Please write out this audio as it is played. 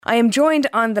I am joined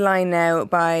on the line now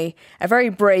by a very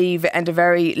brave and a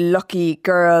very lucky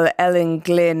girl,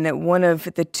 Glynn, one of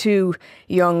the two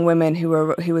young women who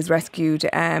was rescued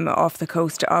off the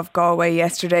coast of Galway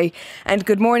yesterday. And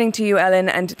good morning to you, Ellen,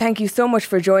 and thank you so much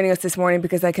for joining us this morning,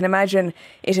 because I can imagine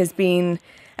it has been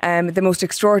the most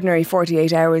extraordinary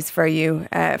 48 hours for you.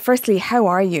 Firstly, how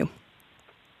are you?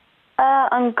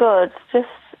 I'm good. Just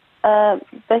a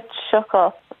bit shook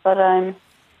up, but I'm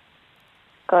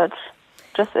good.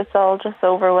 It's all just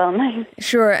overwhelming.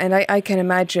 Sure, and I can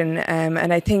imagine,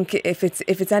 and I think if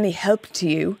it's any help to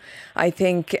you, I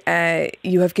think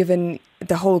you have given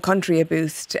the whole country a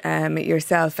boost,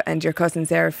 yourself and your cousin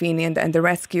Sarah Feeney, and the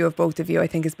rescue of both of you, I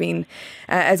think, has been,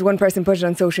 as one person put it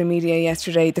on social media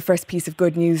yesterday, the first piece of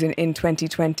good news in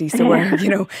 2020. So we're,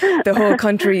 the whole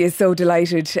country is so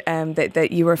delighted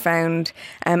that you were found.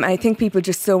 I think people are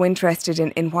just so interested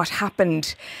in what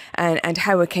happened and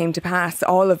how it came to pass,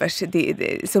 all of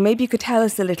it. So maybe you could tell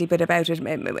us a little bit about it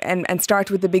and start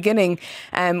with the beginning.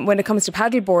 When it comes to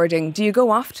paddleboarding, do you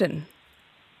go often?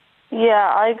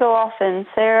 Yeah, I go often.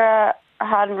 Sarah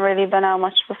hadn't really been out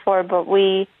much before, but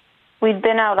we'd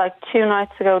been out like 2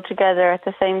 nights ago together at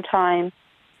the same time.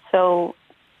 So,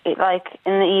 in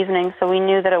the evening, so we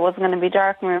knew that it wasn't going to be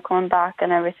dark and we were coming back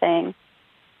and everything.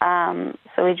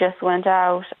 So we just went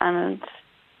out, and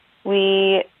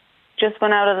we just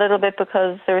went out a little bit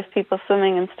because there was people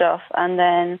swimming and stuff. And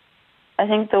then I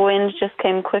think the wind just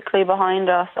came quickly behind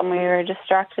us, and we were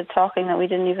distracted talking that we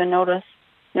didn't even notice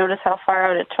how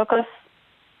far out it took us.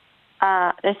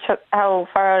 How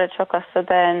far out it took us. So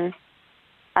then,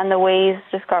 and the waves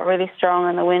just got really strong,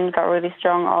 and the wind got really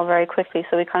strong all very quickly.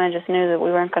 So we kind of just knew that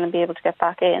we weren't going to be able to get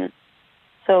back in.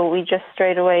 So we just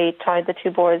straight away tied the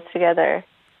 2 boards together,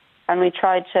 and we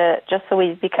tried to, just so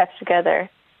we'd be kept together.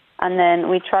 And then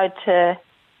we tried to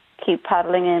keep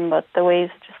paddling in, but the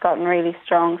waves just gotten really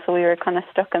strong, so we were kind of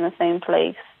stuck in the same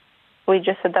place. We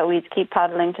just said that we'd keep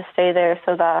paddling to stay there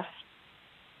so that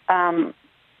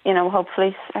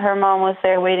hopefully her mom was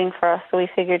there waiting for us, so we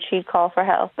figured she'd call for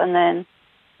help. And then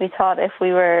we thought if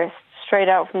we were straight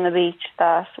out from the beach,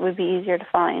 that would be easier to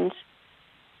find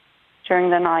during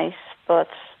the night, but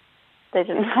they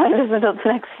didn't find us until the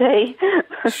next day.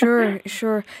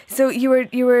 Sure. So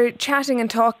you were chatting and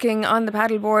talking on the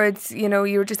paddleboards,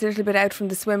 you were just a little bit out from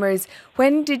the swimmers.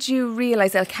 When did you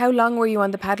realise, how long were you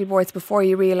on the paddleboards before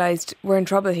you realised we're in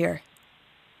trouble here?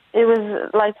 It was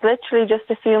literally just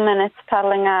a few minutes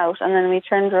paddling out, and then we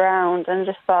turned around and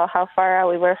just saw how far out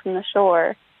we were from the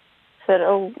shore. Said,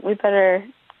 we better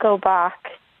go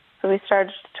back. So we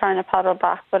started trying to paddle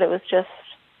back, but it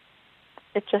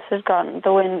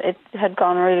had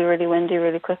gone really, really windy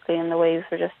really quickly, and the waves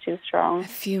were just too strong. A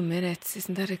few minutes,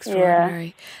 isn't that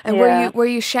extraordinary? Yeah. And were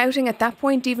you shouting at that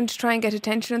point even to try and get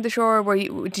attention on the shore, or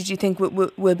did you think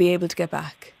we'll be able to get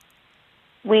back?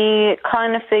 We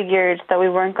kind of figured that we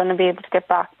weren't going to be able to get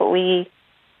back, but we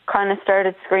kind of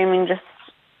started screaming just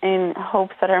in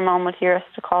hopes that her mom would hear us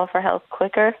to call for help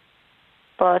quicker.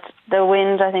 But the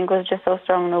wind, I think, was just so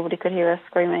strong nobody could hear us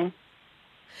screaming.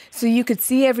 So you could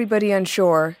see everybody on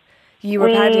shore. You were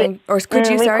paddling, or could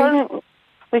you?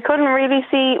 We couldn't really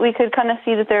see. We could kind of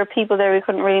see that there were people there. We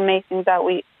couldn't really make things out.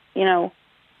 We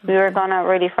were gone out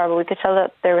really far, but we could tell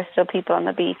that there were still people on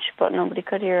the beach, but nobody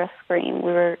could hear us scream.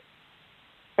 We were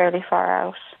fairly far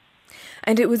out.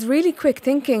 And it was really quick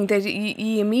thinking that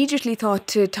you immediately thought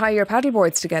to tie your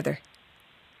paddleboards together.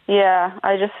 Yeah,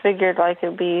 I just figured it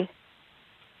would be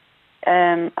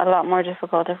a lot more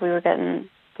difficult if we were getting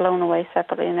blown away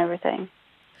separately and everything.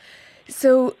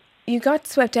 So you got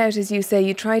swept out, as you say.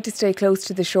 You tried to stay close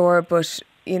to the shore, but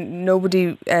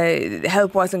nobody,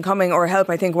 help wasn't coming, or help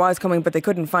I think was coming, but they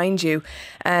couldn't find you.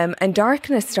 And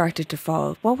darkness started to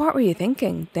fall. Well, what were you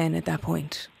thinking then at that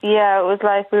point? Yeah, it was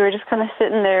we were just kind of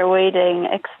sitting there waiting,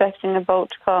 expecting a boat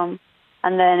to come.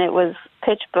 And then it was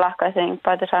pitch black, I think,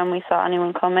 by the time we saw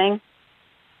anyone coming.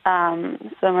 So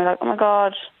then we're like, oh my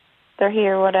God, they're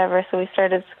here, whatever. So we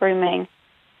started screaming,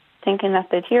 thinking that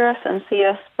they'd hear us and see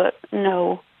us, but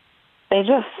no.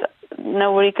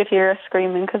 Nobody could hear us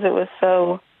screaming because it was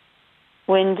so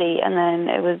windy, and then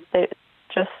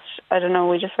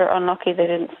we just were unlucky they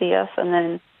didn't see us. And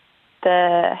then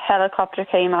the helicopter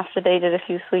came after they did a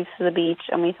few sweeps to the beach,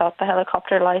 and we thought the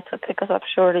helicopter lights would pick us up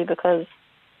surely because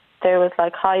there was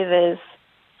high-vis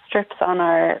strips on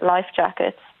our life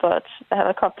jackets, but the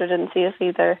helicopter didn't see us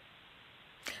either.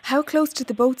 How close did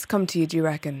the boats come to you, do you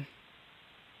reckon?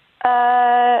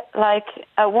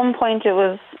 At one point it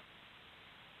was,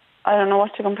 I don't know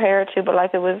what to compare it to, but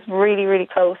it was really, really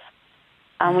close.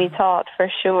 And we thought for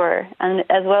sure, and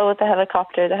as well with the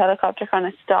helicopter kind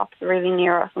of stopped really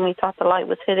near us, and we thought the light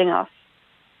was hitting us.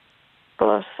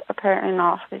 but apparently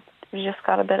not. We just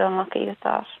got a bit unlucky with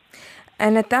that.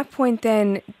 And at that point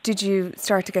then, did you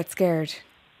start to get scared?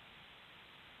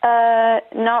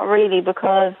 Not really,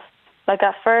 because like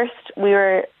at first when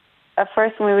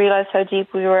we realised how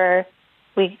deep we were,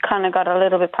 we kind of got a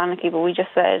little bit panicky, but we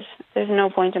just said, there's no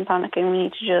point in panicking, we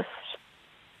need to just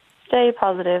stay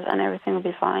positive and everything will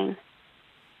be fine.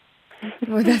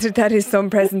 Well, that is some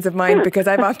presence of mind, because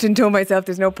I've often told myself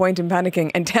there's no point in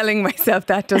panicking, and telling myself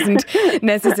that doesn't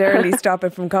necessarily stop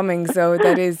it from coming. So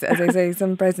that is, as I say,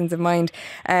 some presence of mind.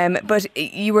 But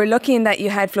you were lucky in that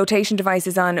you had flotation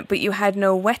devices on, but you had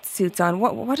no wetsuits on.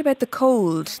 What about the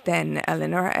cold then,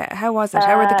 Ellen? Or how was it?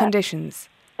 How were the conditions?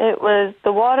 The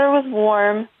water was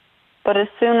warm, but as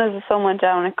soon as the sun went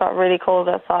down, it got really cold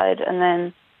outside, and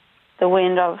then the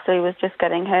wind obviously was just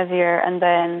getting heavier, and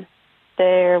then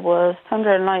there was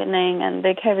thunder and lightning and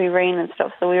big heavy rain and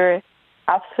stuff, so we were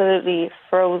absolutely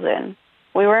frozen.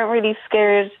 We weren't really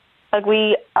scared.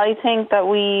 I think that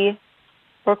we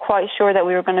were quite sure that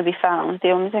we were going to be found. The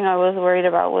only thing I was worried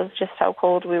about was just how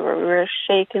cold we were. We were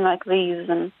shaking like leaves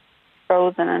and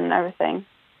frozen and everything.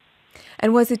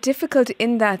 And was it difficult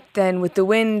in that then, with the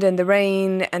wind and the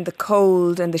rain and the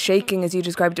cold and the shaking as you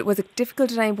described it, was it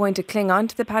difficult at any point to cling on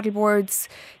to the paddleboards?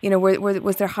 You know,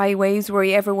 was there high waves? Were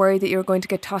you ever worried that you were going to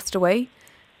get tossed away?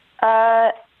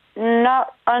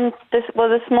 Not on this. Well,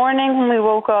 this morning when we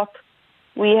woke up,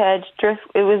 it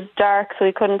was dark, so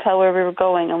we couldn't tell where we were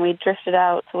going, and we drifted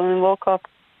out. So when we woke up,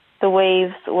 the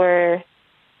waves were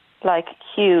like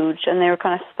huge, and they were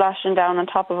kind of splashing down on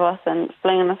top of us and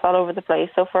flinging us all over the place.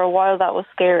 So for a while that was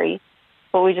scary,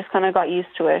 but we just kind of got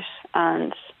used to it,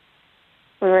 and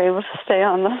we were able to stay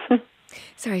on them.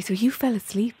 Sorry, so you fell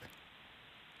asleep?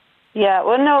 Yeah,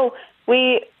 well, no,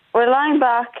 we were lying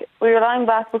back. We were lying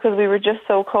back because we were just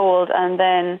so cold, and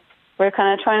then we were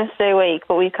kind of trying to stay awake,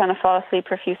 but we kind of fall asleep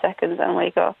for a few seconds and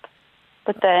wake up.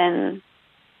 But then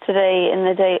today in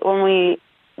the day, when we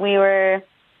were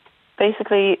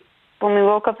basically, when we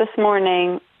woke up this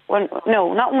morning,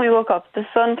 not when we woke up, the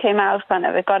sun came out kind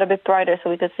of, it got a bit brighter so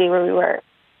we could see where we were.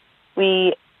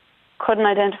 We couldn't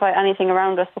identify anything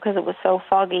around us because it was so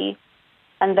foggy.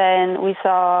 And then we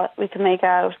could make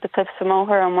out the cliffs of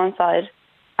Moher on one side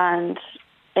and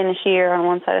Inisheer on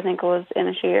one side, I think it was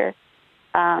Inisheer.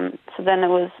 So then it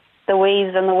was the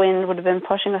waves and the wind would have been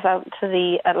pushing us out to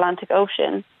the Atlantic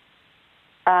Ocean.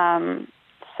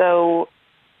 So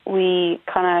we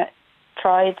kind of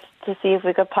tried to see if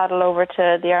we could paddle over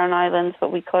to the Aran Islands,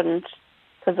 but we couldn't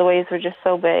because the waves were just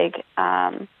so big.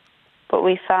 But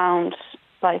we found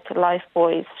like life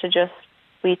buoys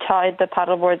we tied the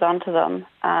paddleboards onto them,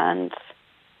 and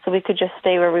so we could just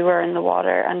stay where we were in the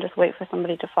water and just wait for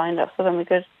somebody to find us. So then we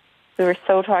were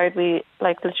so tired, we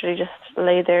like literally just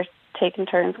lay there taking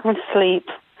turns going to sleep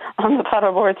on the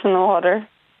paddleboards in the water.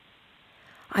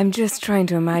 I'm just trying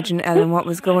to imagine, Ellen, what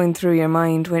was going through your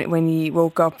mind when you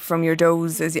woke up from your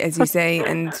doze, as you say,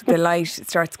 and the light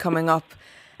starts coming up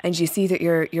and you see that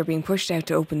you're being pushed out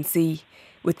to open sea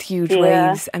with huge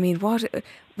waves. I mean,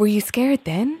 were you scared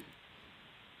then?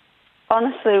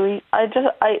 Honestly,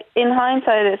 in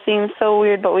hindsight it seems so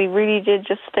weird, but we really did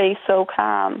just stay so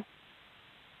calm.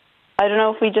 I don't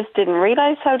know if we just didn't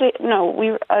realise I don't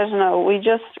know, we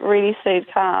just really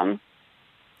stayed calm.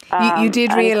 You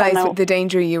did realise the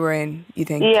danger you were in, you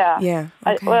think? Yeah. Yeah.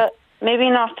 Okay. Well, maybe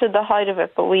not to the height of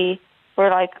it, but we were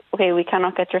like, okay, we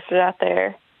cannot get drifted out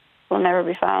there. We'll never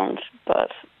be found.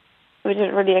 But we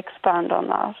didn't really expand on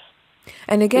that.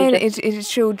 And again, it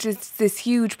showed just this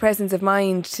huge presence of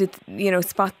mind to,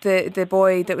 spot the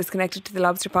boy that was connected to the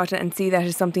lobster pot and see that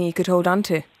as something you could hold on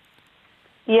to.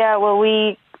 Yeah, well,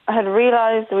 we had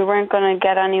realised we weren't going to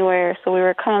get anywhere, so we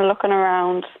were kind of looking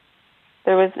around.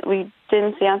 We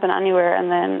didn't see anything anywhere,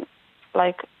 and then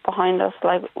like behind us,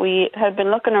 like we had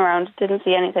been looking around, didn't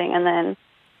see anything, and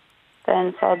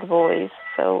then saw the boys.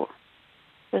 So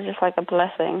it was just like a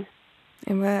blessing.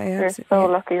 Well, yeah, we were so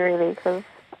lucky, really, because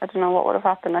I don't know what would have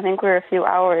happened. I think we were a few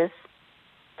hours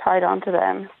tied onto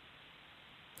them.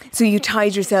 So you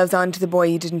tied yourselves onto the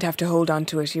buoy, you didn't have to hold on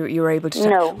to it, you were able to...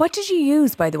 No. What did you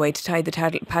use, by the way, to tie the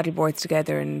paddleboards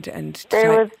together?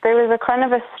 There was a kind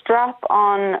of a strap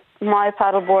on my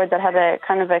paddleboard that had a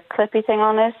kind of a clippy thing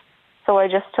on it, so I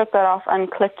just took that off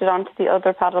and clipped it onto the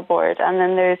other paddleboard, and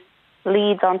then there's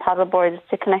leads on paddleboards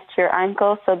to connect to your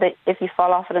ankle so that if you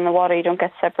fall off it in the water, you don't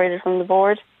get separated from the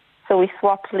board. So we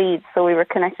swapped leads, so we were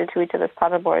connected to each other's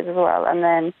paddleboards as well, and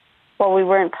then while we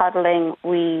weren't paddling,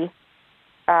 we're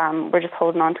just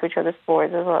holding on to each other's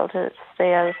boards as well to be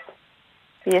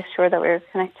as sure that we were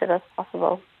connected as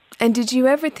possible. And did you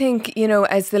ever think,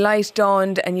 as the light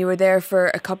dawned and you were there for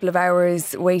a couple of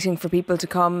hours waiting for people to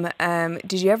come,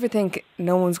 did you ever think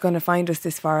no one's going to find us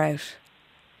this far out?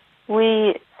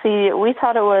 We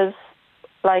thought it was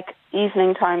like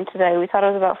evening time today. We thought it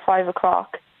was about 5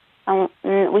 o'clock, and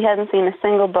we hadn't seen a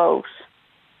single boat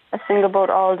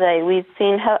all day. We'd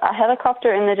seen a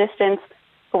helicopter in the distance,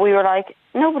 but we were like,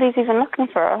 nobody's even looking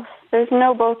for us. There's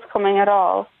no boats coming at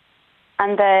all.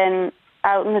 And then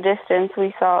out in the distance,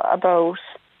 we saw a boat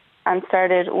and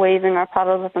started waving our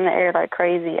paddles up in the air like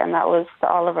crazy, and that was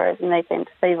the Olivers, and they came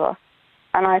to save us.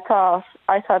 And I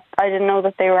didn't know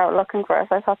that they were out looking for us.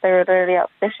 I thought they were literally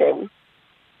out fishing.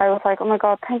 I was like, oh my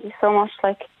God, thank you so much.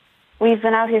 Like, we've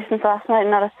been out here since last night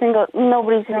and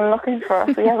nobody's even looking for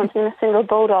us. We haven't seen a single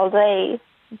boat all day.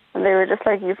 And they were just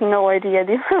like, you've no idea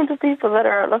the amount of people that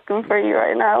are out looking for you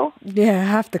right now. Yeah,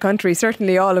 half the country,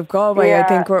 certainly all of Galway, yeah. I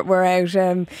think we're out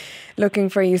looking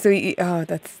for you. So,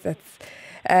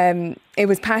 it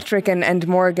was Patrick and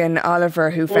Morgan Oliver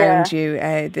who found you,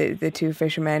 the two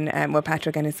fishermen.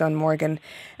 Patrick and his son Morgan.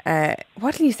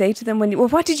 What did you say to them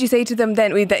what did you say to them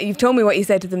then? You've told me what you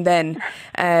said to them then.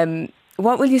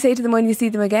 What will you say to them when you see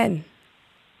them again?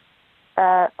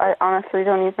 I honestly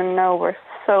don't even know. We're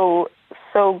so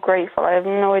grateful. I have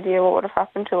no idea what would have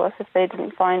happened to us if they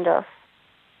didn't find us.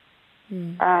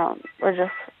 We're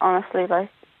just honestly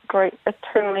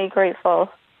eternally grateful.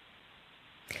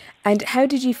 And how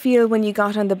did you feel when you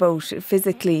got on the boat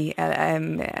physically,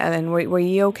 Ellen? Were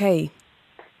you okay?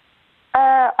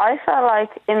 I felt like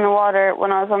in the water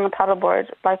when I was on the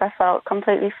paddleboard, like I felt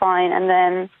completely fine. And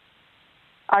then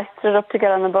I stood up to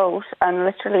get on the boat and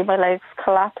literally my legs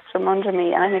collapsed from under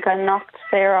me. And I think I knocked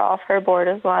Sarah off her board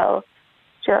as well.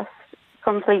 Just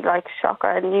complete shock.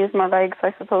 I hadn't used my legs,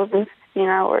 I suppose, in 15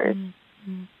 hours.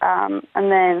 And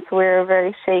then so we were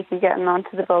very shaky getting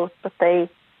onto the boat, but they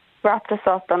wrapped us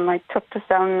up and took us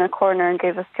down in a corner and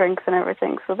gave us drinks and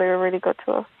everything. So they were really good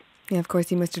to us. Yeah, of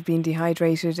course, you must have been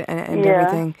dehydrated and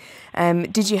everything.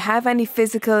 Did you have any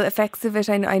physical effects of it?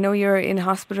 I know you're in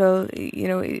hospital.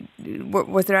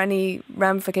 Was there any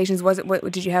ramifications?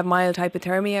 Did you have mild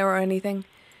hypothermia or anything?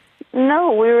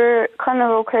 No, we were kind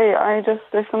of okay.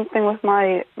 There's something with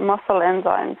my muscle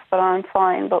enzymes, but I'm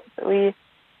fine. But we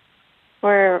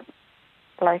were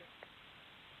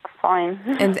fine.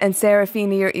 And Sarah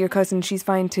Feeney, your cousin, she's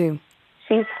fine too?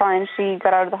 She's fine. She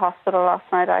got out of the hospital last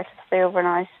night. I had to stay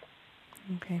overnight.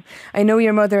 Okay. I know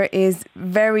your mother is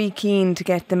very keen to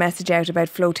get the message out about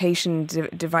flotation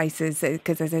devices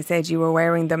because, as I said, you were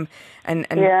wearing them. And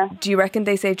yeah. Do you reckon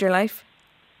they saved your life?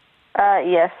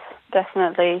 Yes,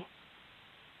 definitely.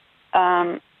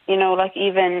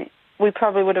 Even we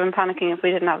probably would have been panicking if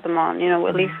we didn't have them on.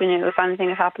 At least we knew if anything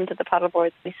had happened to the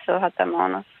paddleboards, we still had them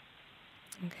on us.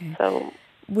 Okay. So,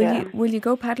 will you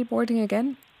go paddleboarding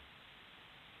again?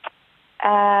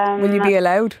 Will you be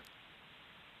allowed?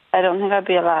 I don't think I'd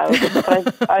be allowed.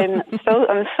 But I'm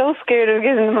so scared of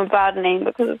giving them a bad name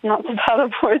because it's not the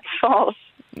paddleboard's fault.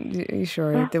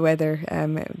 Sure, the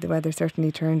weather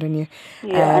certainly turned on you.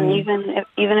 Yeah, and even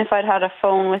if I'd had a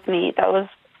phone with me, that was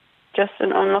just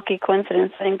an unlucky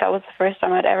coincidence. I think that was the first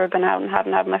time I'd ever been out and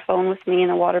hadn't had my phone with me in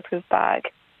a waterproof bag.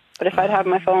 But if I'd had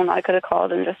my phone, I could have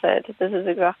called and just said, this is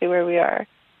exactly where we are.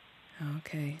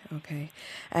 Okay.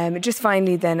 Just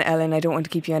finally then, Ellen, I don't want to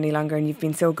keep you any longer and you've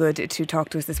been so good to talk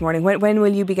to us this morning. When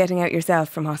will you be getting out yourself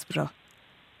from hospital?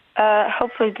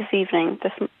 Hopefully this evening,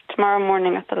 tomorrow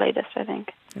morning at the latest, I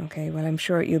think. Okay, well, I'm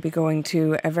sure you'll be going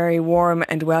to a very warm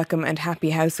and welcome and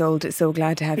happy household. So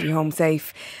glad to have you home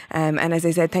safe. And as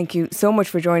I said, thank you so much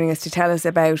for joining us to tell us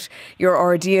about your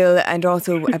ordeal and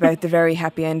also about the very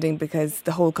happy ending because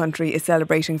the whole country is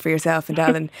celebrating for yourself and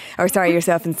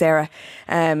yourself and Sarah.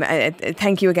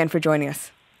 Thank you again for joining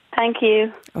us. Thank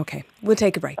you. Okay, we'll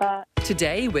take a break.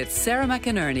 Today with Sarah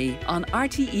McInerney on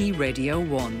RTE Radio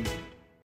 1.